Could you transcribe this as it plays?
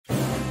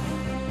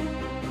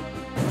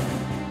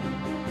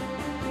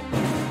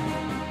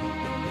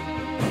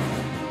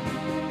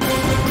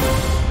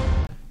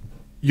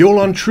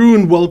Yolan True,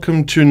 and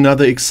welcome to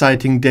another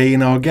exciting day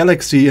in our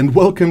galaxy, and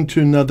welcome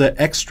to another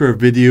extra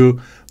video,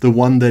 the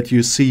one that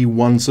you see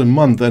once a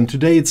month. And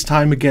today it's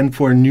time again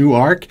for a new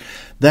arc.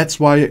 That's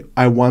why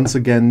I once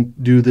again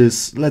do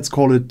this, let's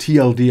call it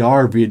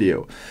TLDR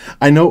video.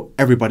 I know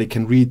everybody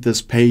can read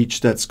this page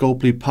that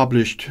Scopely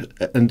published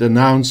and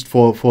announced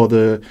for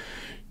the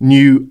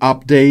new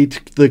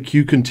update, the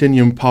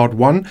Continuum Part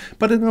 1,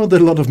 but I know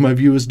that a lot of my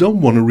viewers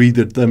don't want to read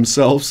it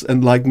themselves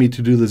and like me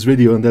to do this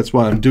video, and that's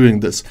why I'm doing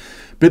this.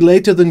 Bit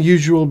later than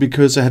usual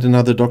because I had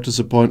another doctor's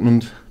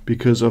appointment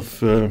because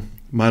of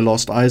my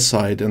lost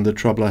eyesight and the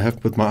trouble I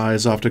have with my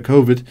eyes after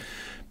COVID.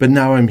 But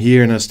now I'm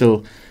here and I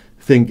still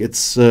think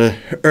it's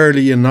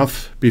early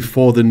enough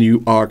before the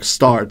new arc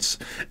starts,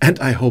 and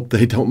I hope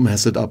they don't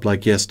mess it up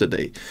like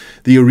yesterday.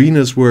 The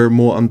arenas were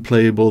more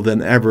unplayable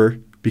than ever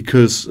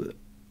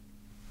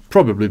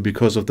probably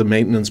because of the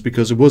maintenance,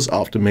 because it was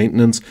after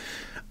maintenance.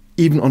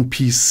 Even on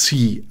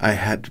PC, I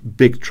had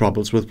big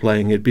troubles with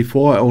playing it.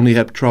 Before, I only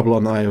had trouble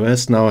on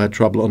iOS. Now I had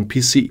trouble on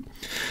PC.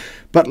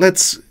 But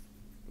let's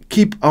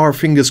keep our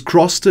fingers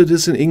crossed. It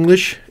is in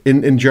English.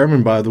 In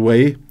German, by the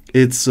way,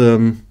 it's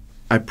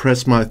I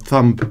press my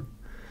thumb.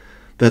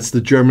 That's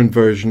the German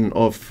version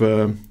of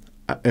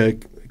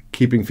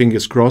keeping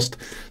fingers crossed.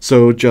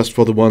 So just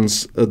for the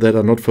ones that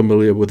are not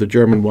familiar with the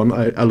German one,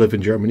 I live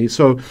in Germany,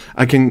 so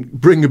I can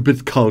bring a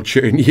bit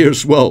culture in here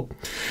as well.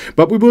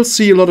 But we will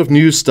see a lot of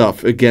new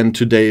stuff again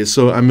today,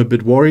 so I'm a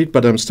bit worried,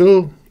 but I'm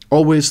still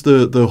always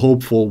the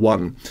hopeful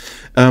one.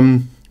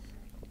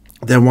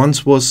 There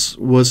once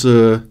was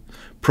a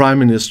prime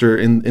minister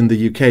in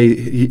the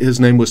UK. His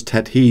name was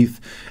Ted Heath,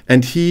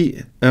 and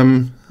he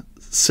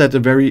said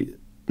a very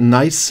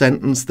nice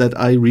sentence that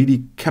I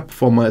really kept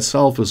for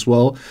myself as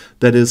well.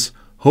 That is,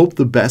 hope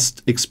the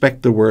best,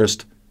 expect the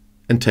worst,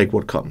 and take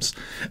what comes.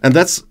 And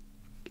that's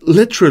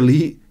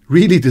literally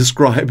really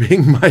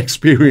describing my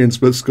experience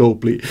with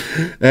Scopely.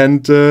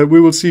 And we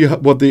will see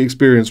what the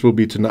experience will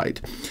be tonight.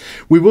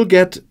 We will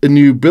get a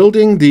new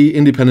building, the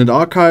independent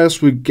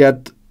archives. We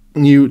get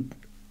new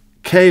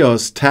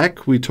chaos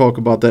tech. We talk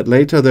about that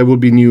later. There will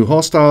be new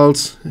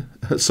hostiles,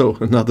 so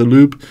another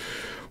loop.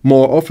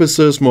 More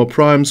officers, more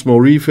primes,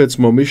 more refits,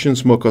 more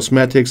missions, more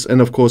cosmetics, and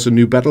of course a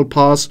new battle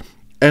pass.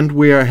 And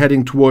we are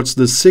heading towards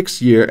the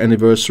 6-year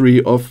anniversary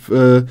of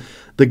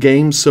the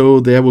game, so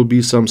there will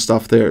be some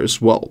stuff there as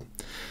well.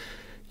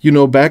 You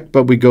know, back,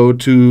 but we go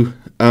to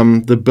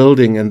the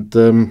building,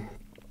 and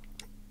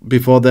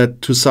before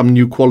that to some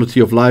new quality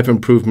of life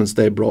improvements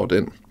they brought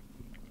in.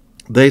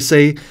 They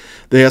say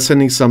they are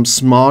sending some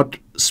smart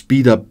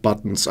speed up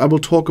buttons. I will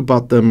talk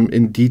about them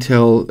in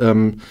detail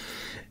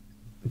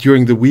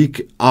during the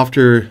week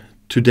after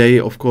today,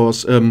 of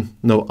course.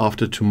 No,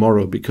 after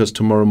tomorrow, because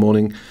tomorrow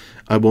morning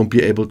I won't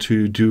be able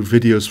to do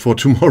videos for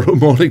tomorrow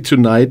morning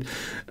tonight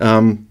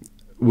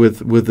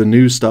with the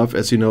new stuff.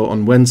 As you know,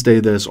 on Wednesday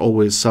there's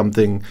always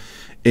something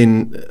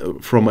in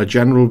from my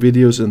general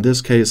videos. In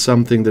this case,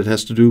 something that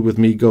has to do with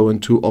me going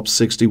to Ops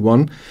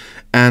 61.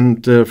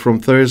 And from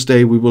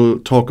Thursday, we will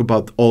talk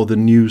about all the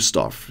new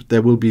stuff.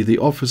 There will be the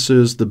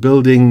offices, the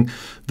building,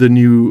 the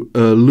new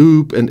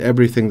loop, and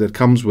everything that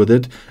comes with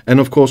it. And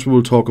of course, we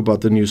will talk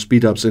about the new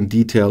speed-ups in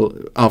detail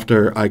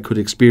after I could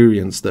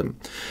experience them.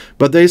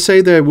 But they say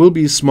there will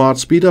be smart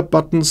speed-up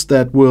buttons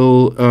that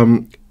will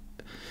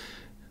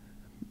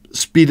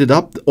speed it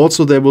up.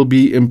 Also, there will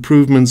be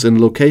improvements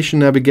in location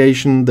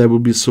navigation. There will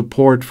be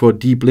support for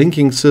deep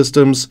linking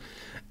systems.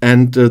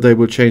 And they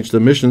will change the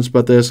missions,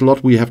 but there's a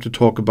lot we have to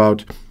talk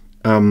about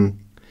in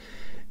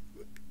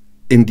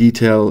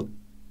detail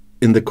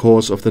in the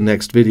course of the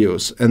next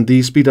videos. And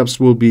these speedups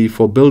will be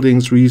for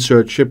buildings,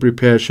 research, ship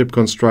repair, ship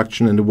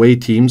construction, and away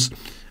teams,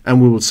 and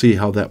we will see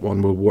how that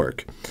one will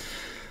work.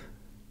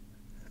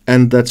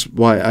 And that's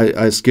why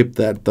I skipped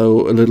that,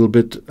 though, a little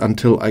bit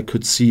until I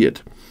could see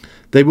it.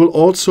 They will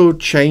also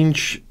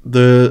change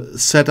the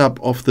setup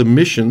of the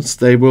missions.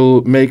 They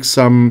will make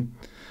some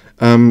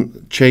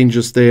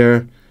changes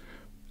there,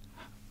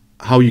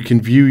 how you can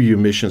view your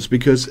missions,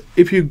 because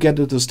if you get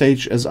at a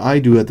stage as I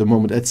do at the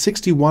moment at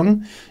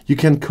 61, you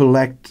can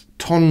collect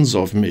tons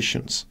of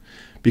missions,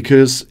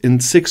 because in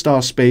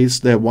 6-star space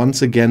there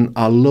once again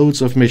are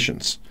loads of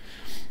missions,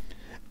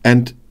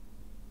 and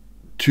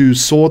to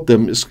sort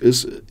them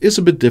is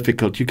a bit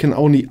difficult. You can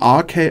only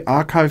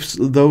archive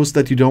those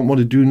that you don't want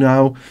to do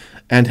now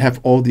and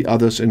have all the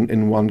others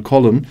in one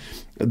column.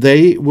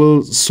 They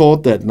will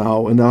sort that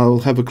now, and I'll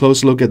have a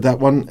closer look at that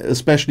one.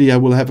 Especially I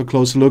will have a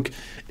closer look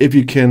if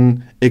you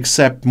can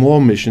accept more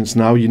missions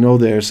now. You know,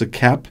 there's a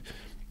cap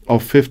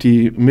of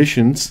 50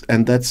 missions,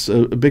 and that's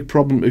a big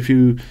problem if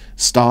you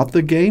start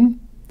the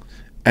game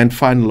and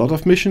find a lot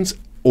of missions,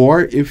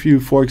 or if you,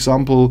 for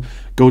example,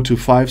 go to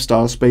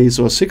 5-star space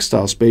or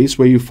 6-star space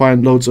where you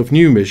find loads of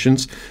new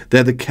missions.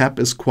 There the cap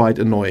is quite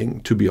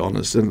annoying, to be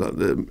honest,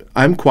 and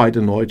I'm quite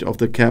annoyed of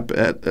the cap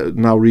at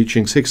now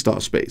reaching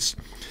 6-star space.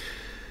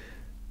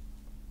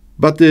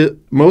 But the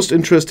most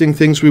interesting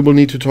things we will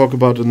need to talk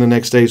about in the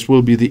next days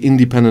will be the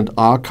independent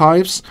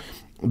archives.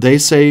 They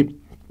say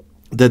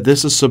that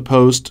this is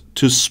supposed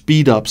to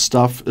speed up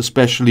stuff,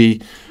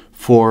 especially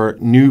for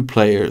new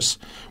players,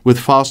 with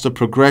faster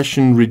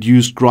progression,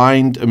 reduced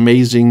grind,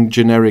 amazing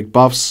generic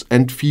buffs,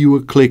 and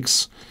fewer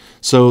clicks.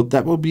 So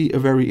that will be a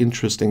very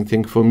interesting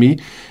thing for me.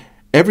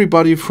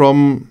 Everybody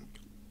from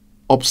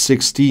Op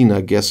 16,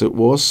 I guess it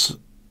was,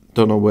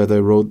 don't know where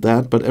they wrote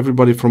that, but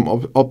everybody from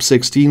Op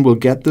 16 will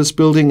get this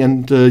building,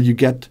 and you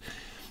get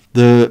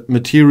the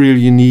material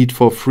you need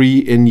for free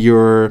in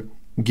your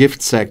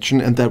gift section,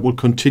 and that will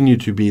continue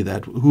to be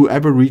that.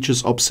 Whoever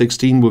reaches Op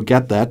 16 will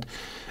get that,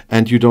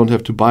 and you don't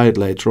have to buy it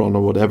later on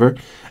or whatever.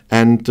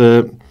 And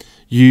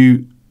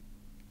you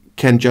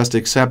can just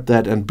accept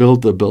that and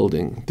build the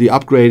building. The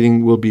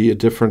upgrading will be a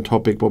different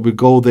topic, but we'll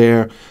go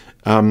there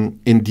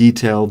in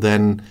detail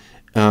then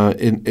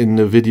in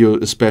the video,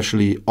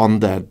 especially on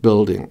that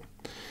building.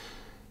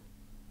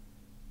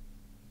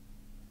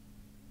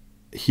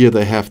 Here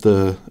they have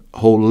the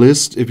whole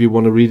list. If you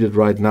want to read it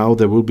right now,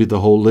 there will be the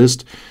whole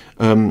list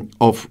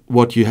of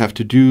what you have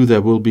to do.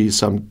 There will be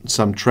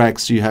some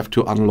tracks you have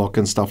to unlock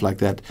and stuff like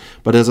that.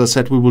 But as I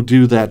said, we will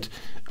do that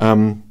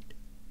in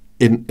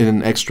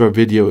an extra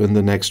video in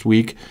the next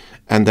week,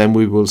 and then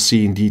we will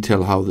see in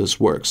detail how this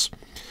works.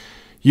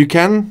 You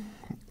can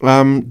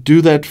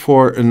do that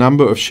for a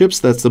number of ships.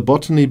 That's the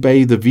Botany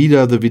Bay, the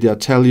Vida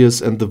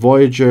Tellius, and the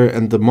Voyager,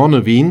 and the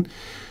Monaveen.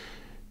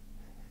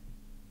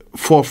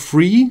 For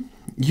free,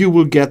 you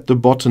will get the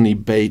Botany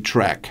Bay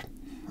track.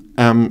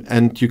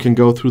 And you can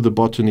go through the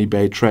Botany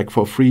Bay track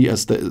for free,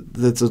 as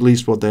that's at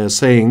least what they're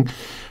saying.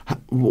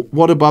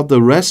 What about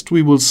the rest?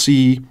 We will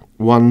see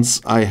once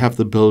I have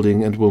the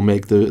building, and we'll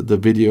make the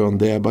video on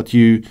there. But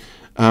you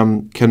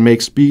can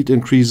make speed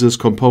increases,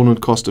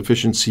 component cost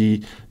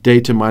efficiency,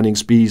 data mining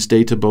speeds,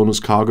 data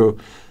bonus cargo.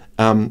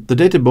 The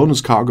data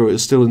bonus cargo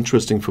is still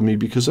interesting for me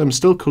because I'm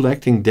still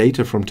collecting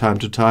data from time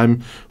to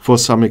time for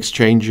some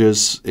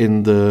exchanges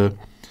in the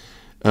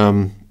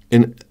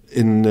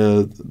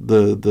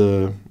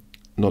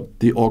not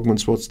the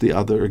augments, what's the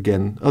other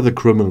again? The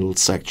criminal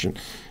section.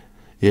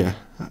 Yeah,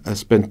 I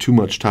spent too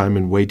much time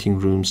in waiting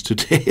rooms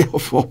today.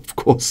 Of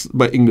course,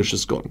 my English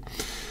is gone.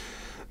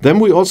 Then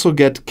we also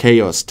get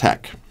Chaos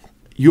Tech.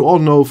 You all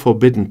know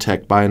Forbidden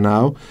Tech by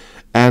now,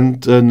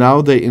 and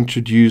now they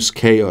introduce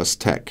Chaos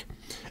Tech.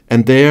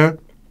 And there,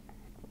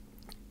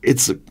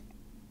 it's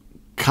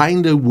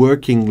kind of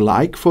working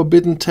like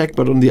Forbidden Tech,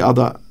 but on the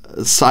other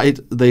side,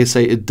 they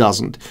say it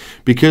doesn't.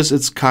 Because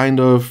it's kind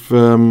of,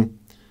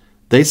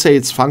 they say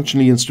it's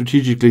functionally and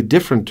strategically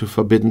different to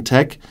Forbidden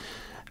Tech,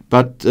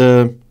 but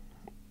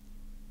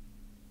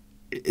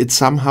it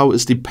somehow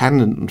is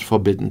dependent on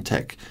Forbidden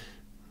Tech.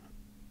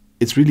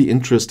 It's really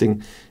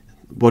interesting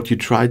what you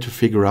try to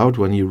figure out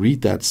when you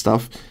read that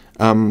stuff.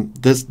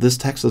 This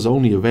text is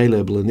only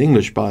available in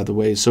English, by the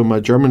way, so my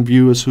German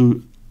viewers,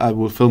 who I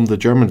will film the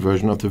German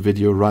version of the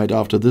video right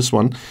after this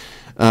one,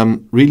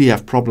 really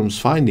have problems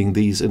finding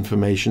these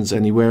informations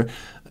anywhere.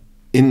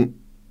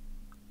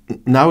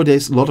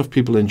 Nowadays, a lot of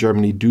people in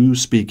Germany do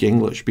speak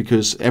English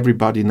because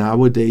everybody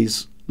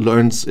nowadays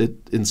learns it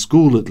in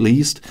school at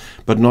least,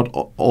 but not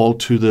all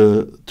to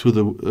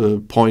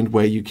the point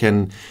where you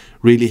can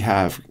really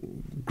have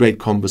great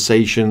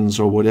conversations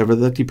or whatever.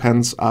 That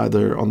depends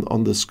either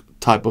on this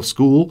type of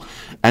school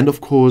and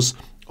of course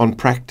on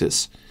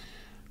practice.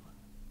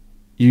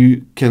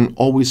 You can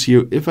always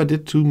hear, if I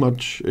did too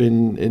much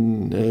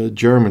in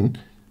German,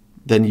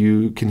 then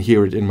you can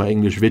hear it in my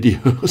English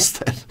videos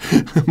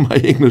that my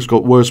English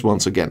got worse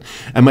once again.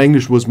 And my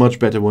English was much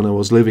better when I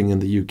was living in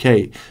the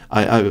UK.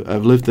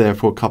 I've lived there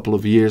for a couple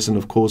of years, and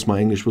of course my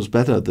English was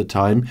better at the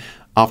time.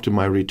 After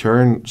my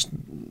return,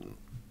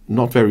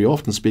 not very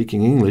often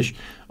speaking English,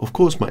 of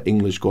course my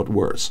English got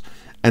worse.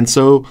 And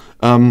so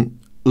a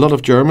lot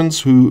of Germans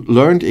who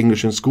learned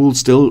English in school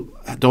still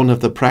don't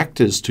have the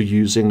practice to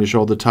use English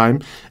all the time,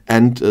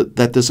 and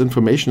that this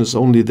information is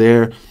only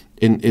there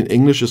in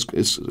English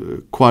is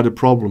quite a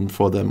problem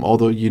for them.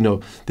 Although, you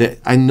know,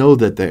 I know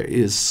that there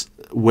is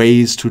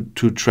ways to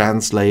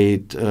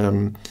translate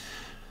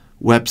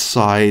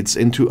websites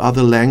into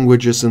other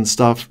languages and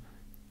stuff,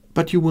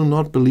 but you will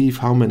not believe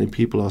how many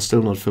people are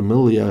still not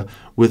familiar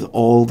with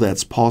all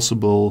that's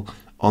possible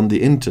on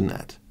the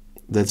internet.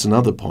 That's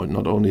another point.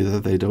 Not only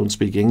that they don't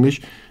speak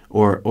English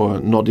or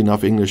not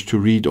enough English to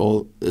read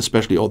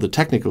especially all the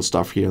technical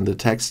stuff here in the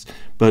text,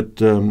 but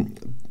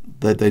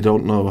that they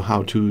don't know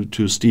how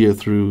to steer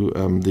through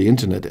the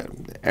internet.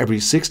 Every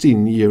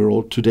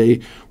 16-year-old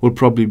today will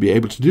probably be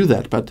able to do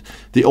that, but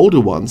the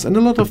older ones, and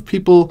a lot of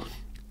people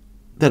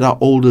that are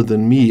older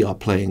than me are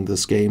playing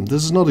this game.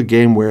 This is not a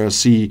game where I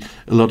see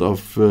a lot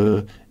of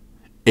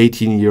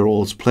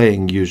 18-year-olds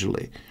playing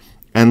usually.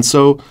 And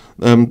so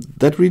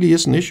that really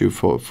is an issue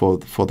for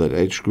that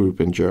age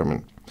group in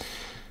German.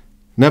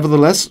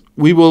 Nevertheless,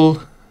 we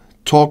will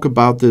talk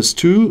about this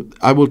too.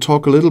 I will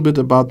talk a little bit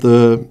about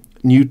the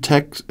new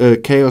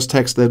chaos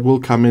text that will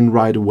come in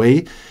right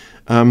away.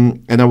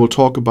 And I will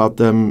talk about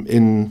them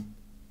in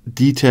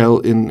detail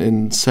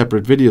in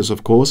separate videos,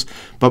 of course.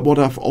 But what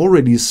I've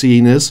already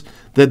seen is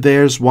that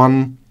there's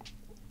one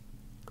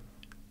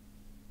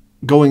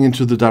going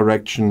into the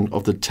direction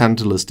of the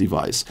Tantalus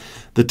device.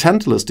 The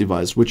Tantalus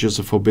device, which is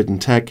a forbidden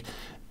tech,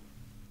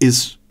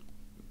 is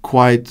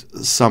quite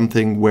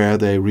something where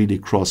they really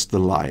crossed the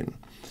line.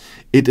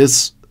 It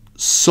is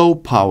so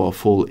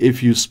powerful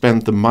if you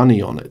spend the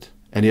money on it.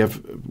 And you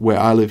have, where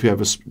I live, you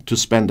have to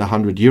spend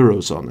 100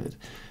 euros on it,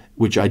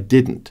 which I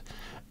didn't.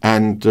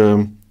 And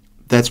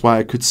that's why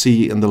I could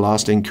see in the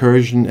last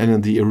incursion and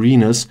in the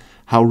arenas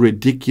how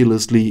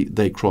ridiculously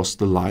they crossed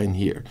the line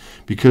here.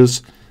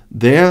 Because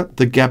there,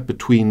 the gap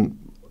between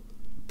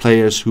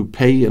players who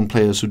pay and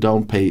players who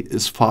don't pay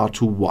is far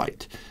too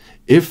wide.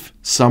 If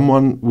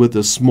someone with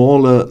a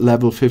smaller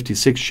level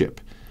 56 ship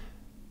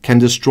can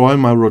destroy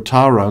my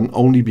Rotaran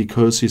only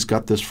because he's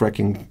got this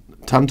fracking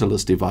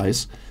Tantalus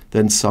device,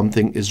 then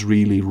something is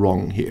really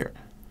wrong here.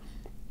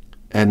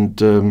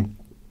 And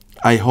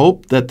I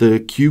hope that the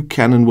Q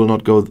cannon will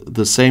not go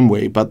the same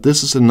way, but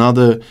this is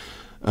another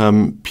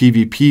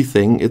PvP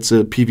thing. It's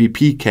a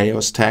PvP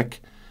chaos tech,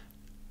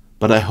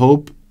 but I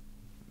hope,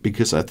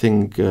 because I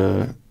think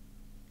in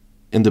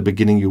the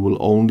beginning you will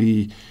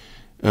only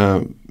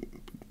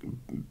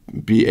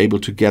be able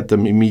to get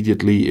them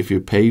immediately if you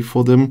pay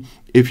for them.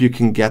 If you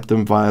can get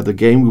them via the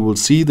game, we will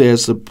see.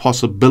 There's a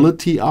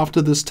possibility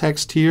after this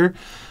text here,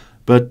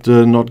 but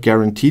not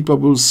guaranteed, but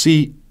we'll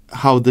see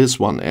how this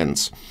one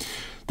ends.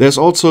 There's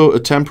also a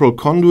temporal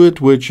conduit,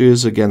 which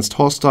is against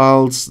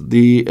hostiles,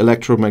 the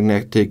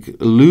electromagnetic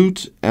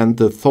loot, and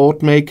the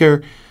thought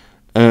maker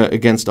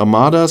against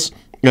armadas,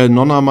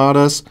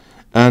 non-armadas,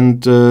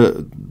 and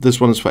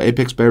this one is for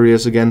apex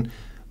barriers again.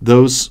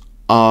 Those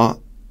are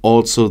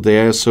also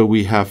there, so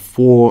we have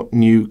 4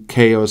 new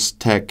chaos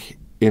tech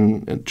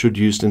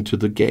introduced into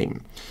the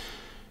game.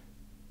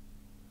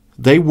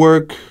 They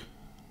work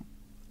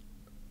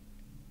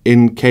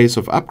in case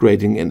of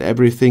upgrading and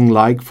everything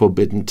like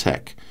forbidden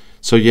tech.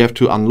 So you have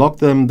to unlock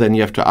them, then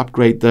you have to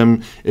upgrade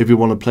them. If you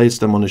want to place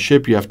them on a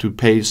ship, you have to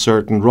pay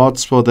certain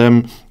rods for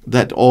them.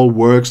 That all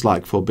works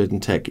like forbidden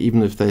tech,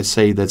 even if they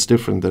say that's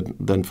different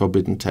than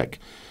forbidden tech.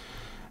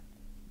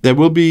 There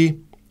will be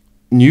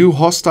new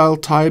hostile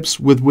types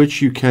with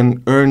which you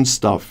can earn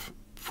stuff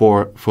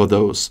for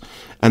those.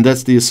 And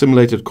that's the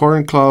assimilated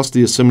Corin class,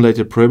 the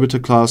assimilated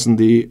Prohibitor class, and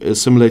the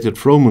assimilated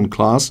Fromun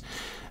class.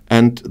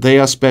 And they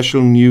are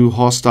special new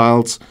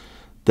hostiles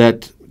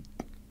that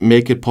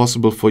make it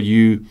possible for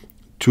you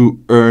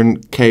to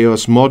earn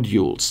chaos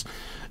modules,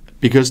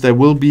 because there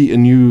will be a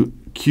new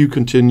Q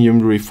Continuum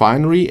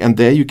refinery, and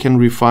there you can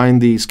refine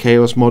these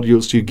chaos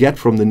modules you get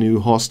from the new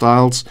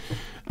hostiles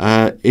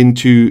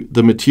into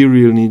the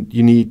material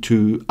you need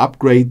to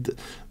upgrade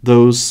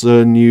those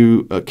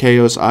new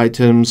chaos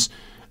items.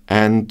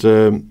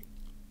 And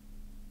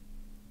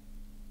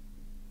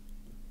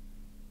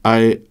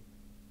I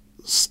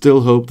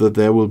still hope that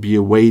there will be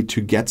a way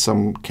to get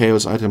some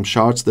chaos item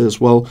shards there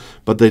as well,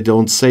 but they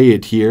don't say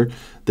it here.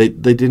 They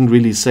didn't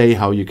really say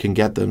how you can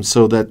get them,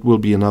 so that will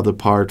be another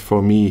part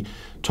for me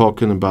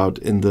talking about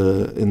in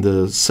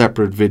the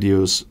separate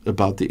videos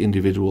about the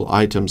individual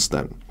items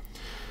then.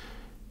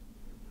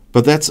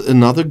 But that's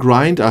another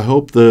grind. I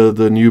hope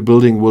the new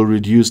building will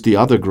reduce the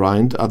other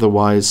grind.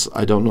 Otherwise,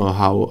 I don't know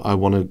how I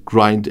want to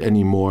grind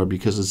anymore,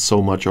 because it's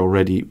so much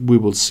already. We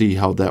will see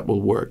how that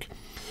will work.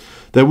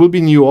 There will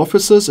be new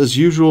officers. As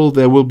usual,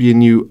 there will be a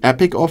new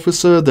epic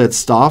officer,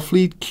 that's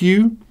Starfleet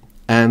Q.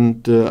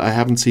 And I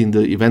haven't seen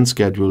the event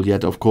schedule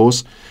yet, of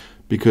course,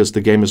 because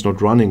the game is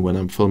not running when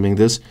I'm filming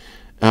this.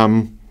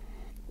 And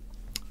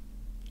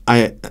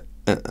I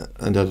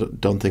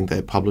don't think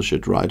they publish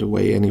it right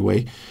away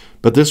anyway.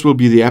 But this will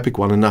be the epic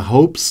one. And I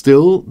hope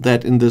still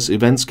that in this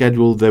event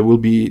schedule there will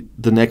be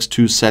the next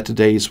 2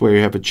 Saturdays where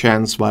you have a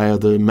chance via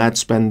the match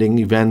spending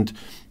event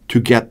to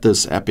get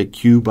this epic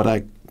Q, but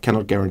I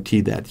cannot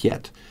guarantee that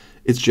yet.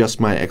 It's just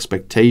my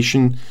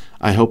expectation.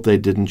 I hope they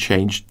didn't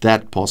change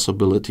that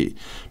possibility,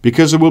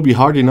 because it will be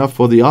hard enough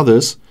for the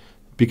others,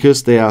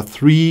 because there are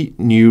 2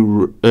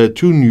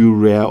 new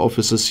rare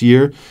officers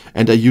here,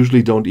 and I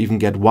usually don't even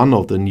get one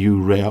of the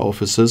new rare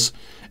officers,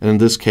 and in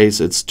this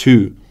case it's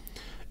 2.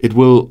 It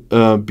will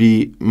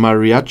be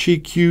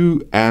Mariachi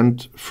Q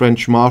and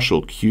French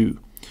Marshal Q.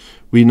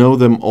 We know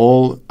them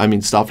all. I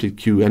mean, Starfleet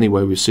Q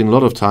anyway, we've seen a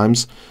lot of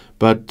times,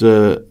 but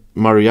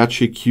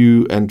Mariachi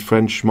Q and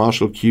French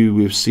Marshal Q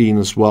we've seen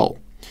as well.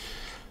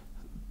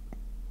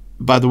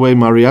 By the way,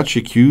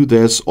 Mariachi Q,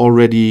 there's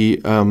already,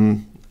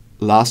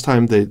 last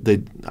time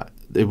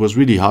it was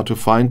really hard to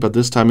find, but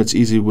this time it's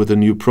easy with a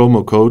new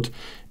promo code.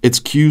 It's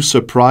Q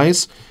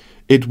Surprise.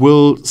 It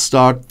will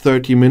start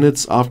 30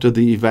 minutes after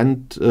the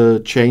event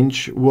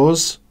change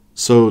was.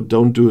 So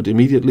don't do it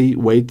immediately.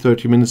 Wait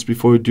 30 minutes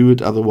before you do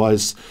it.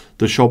 Otherwise,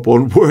 the shop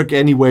won't work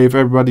anyway if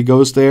everybody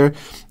goes there.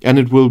 And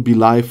it will be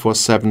live for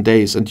 7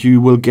 days. And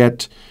you will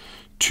get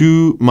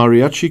 2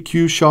 Mariachi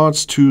Q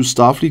shards, 2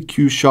 Starfleet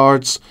Q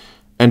shards,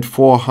 and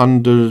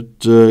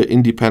 400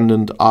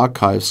 independent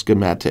archive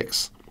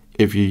schematics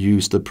if you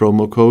use the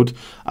promo code.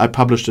 I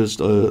published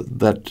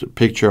that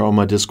picture on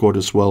my Discord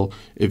as well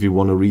if you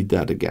want to read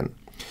that again.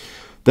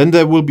 Then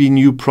there will be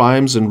new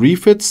primes and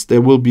refits.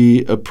 There will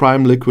be a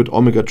prime liquid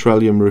Omega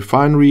Trillium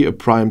refinery, a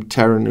prime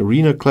Terran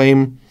arena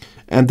claim,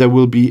 and there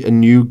will be a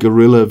new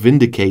Guerrilla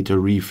Vindicator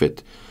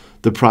refit.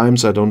 The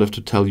primes I don't have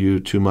to tell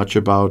you too much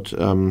about.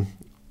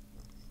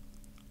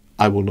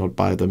 I will not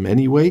buy them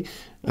anyway,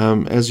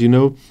 as you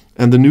know.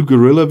 And the new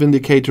Guerrilla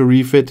Vindicator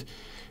refit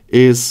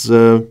is...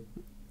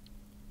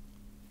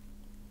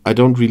 I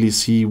don't really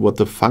see what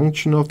the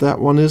function of that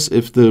one is.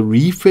 If the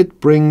refit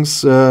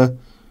brings...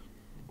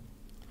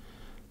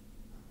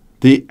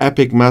 the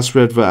epic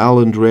Masred,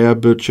 Vaal, and Rare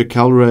Butcher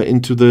Calra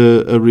into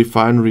the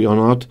refinery or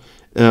not.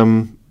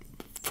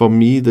 For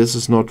me, this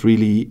is not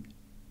really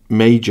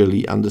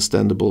majorly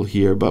understandable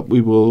here, but we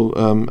will,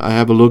 I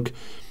have a look.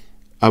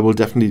 I will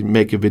definitely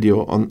make a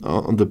video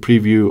on the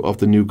preview of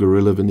the new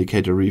Guerrilla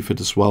Vindicator refit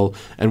as well,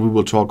 and we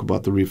will talk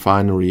about the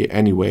refinery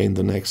anyway in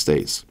the next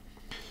days.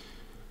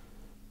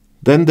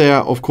 Then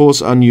there, of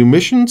course, are new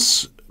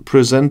missions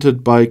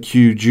presented by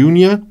Q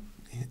Jr.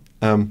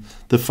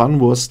 The fun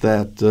was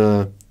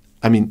that...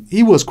 I mean,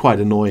 he was quite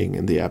annoying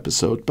in the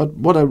episode, but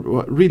what I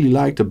really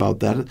liked about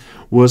that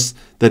was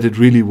that it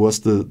really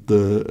was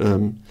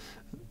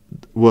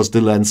was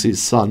Delancey's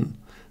son.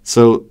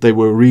 So they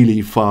were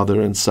really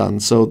father and son.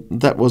 So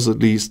that was at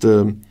least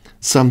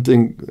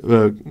something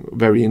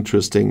very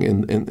interesting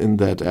in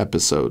that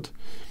episode,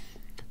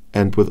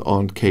 and with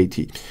Aunt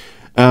Katie.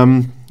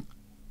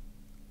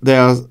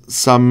 There are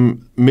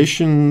some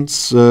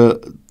missions.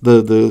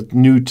 The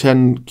new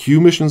 10 Q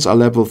missions are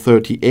level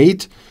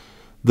 38.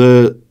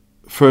 The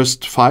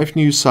first 5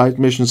 new side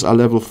missions are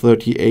level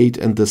 38,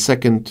 and the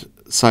second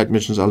side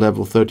missions are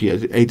level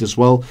 38 as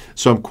well.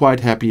 So I'm quite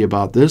happy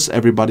about this.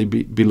 Everybody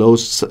below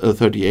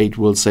 38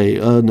 will say,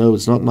 no,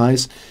 it's not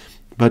nice.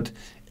 But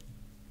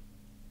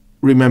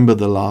remember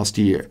the last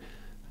year,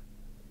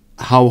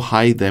 how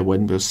high they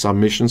went with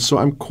some missions. So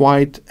I'm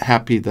quite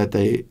happy that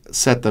they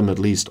set them at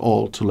least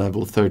all to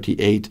level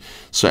 38,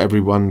 so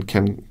everyone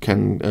can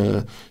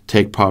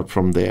take part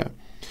from there.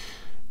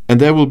 And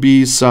there will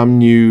be some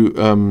new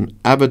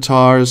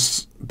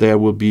avatars, there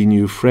will be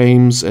new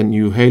frames and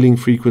new hailing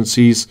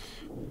frequencies,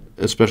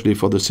 especially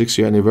for the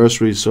 6-year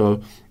anniversary.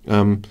 So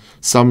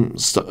some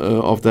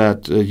of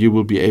that you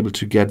will be able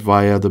to get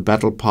via the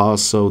Battle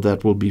Pass, so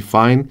that will be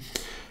fine.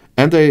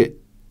 And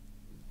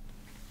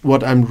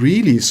what I'm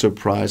really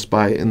surprised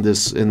by in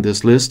this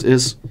list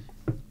is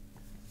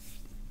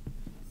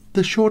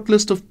the short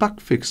list of bug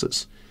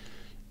fixes.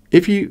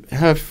 If you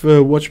have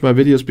watched my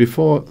videos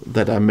before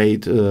that I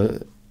made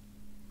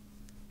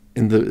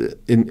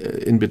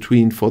in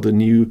between for the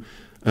new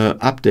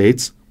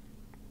updates,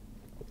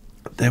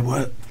 there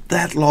were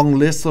that long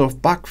list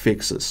of bug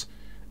fixes,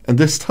 and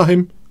this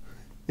time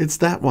it's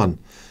that one.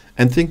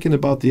 And thinking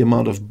about the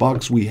amount of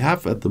bugs we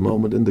have at the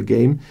moment in the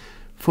game,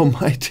 for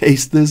my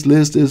taste this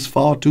list is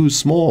far too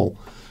small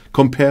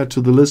compared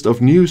to the list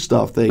of new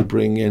stuff they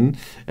bring in,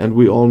 and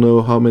we all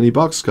know how many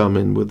bugs come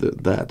in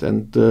with that.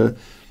 And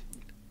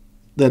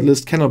that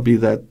list cannot be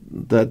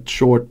that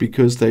short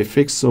because they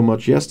fixed so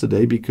much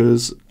yesterday,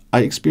 because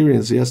I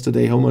experienced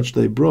yesterday how much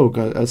they broke.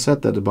 I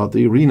said that about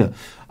the arena.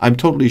 I'm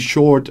totally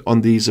short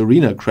on these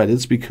arena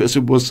credits because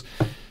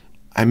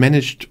I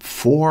managed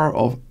four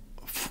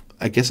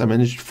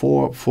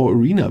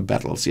arena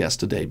battles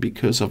yesterday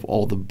because of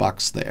all the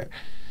bugs there.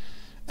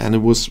 And it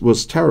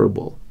was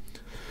terrible.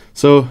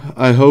 So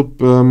I hope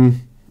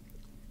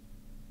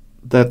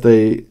that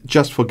they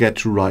just forget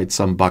to write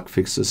some bug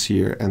fixes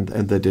here, and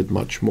they did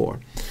much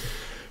more.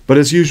 But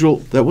as usual,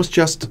 that was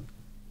just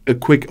a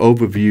quick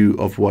overview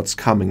of what's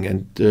coming.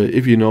 And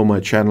if you know my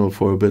channel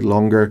for a bit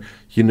longer,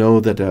 you know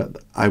that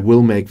I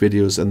will make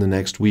videos in the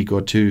next week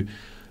or two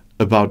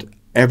about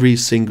every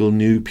single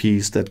new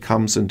piece that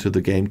comes into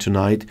the game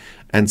tonight.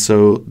 And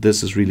so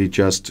this is really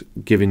just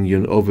giving you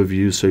an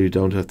overview, so you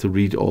don't have to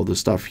read all the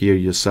stuff here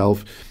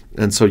yourself,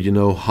 and so you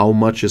know how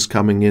much is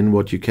coming in,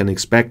 what you can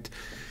expect.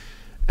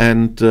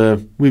 And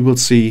we will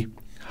see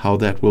how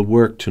that will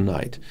work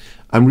tonight.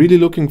 I'm really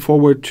looking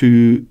forward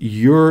to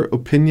your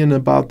opinion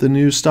about the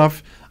new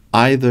stuff,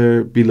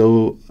 either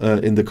below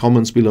in the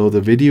comments below the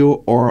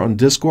video or on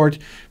Discord.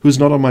 Who's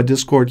not on my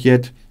Discord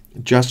yet,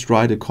 just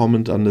write a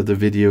comment under the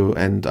video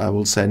and I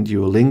will send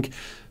you a link.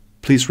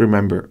 Please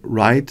remember,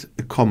 write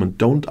a comment.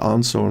 Don't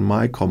answer on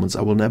my comments.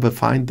 I will never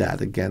find that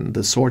again.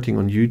 The sorting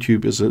on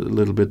YouTube is a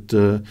little bit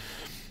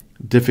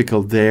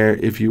difficult there.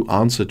 If you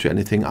answer to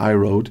anything I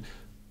wrote,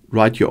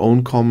 write your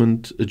own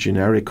comment, a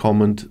generic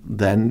comment,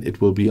 then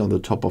it will be on the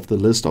top of the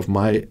list of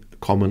my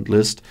comment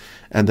list,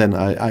 and then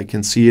I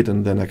can see it,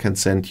 and then I can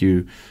send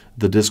you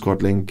the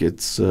Discord link.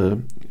 It's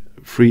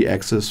free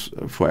access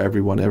for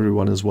everyone.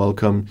 Everyone is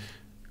welcome,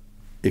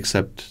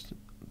 except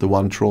the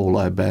one troll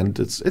I banned.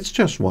 It's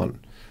just one.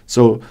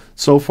 So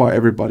far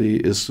everybody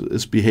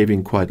is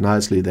behaving quite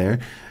nicely there,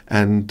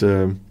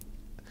 and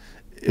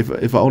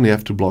if I only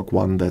have to block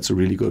one, that's a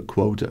really good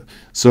quota.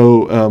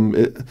 So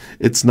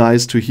it's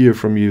nice to hear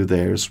from you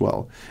there as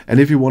well. And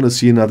if you want to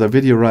see another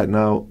video right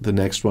now, the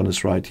next one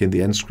is right here in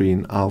the end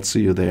screen. I'll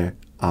see you there.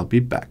 I'll be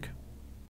back.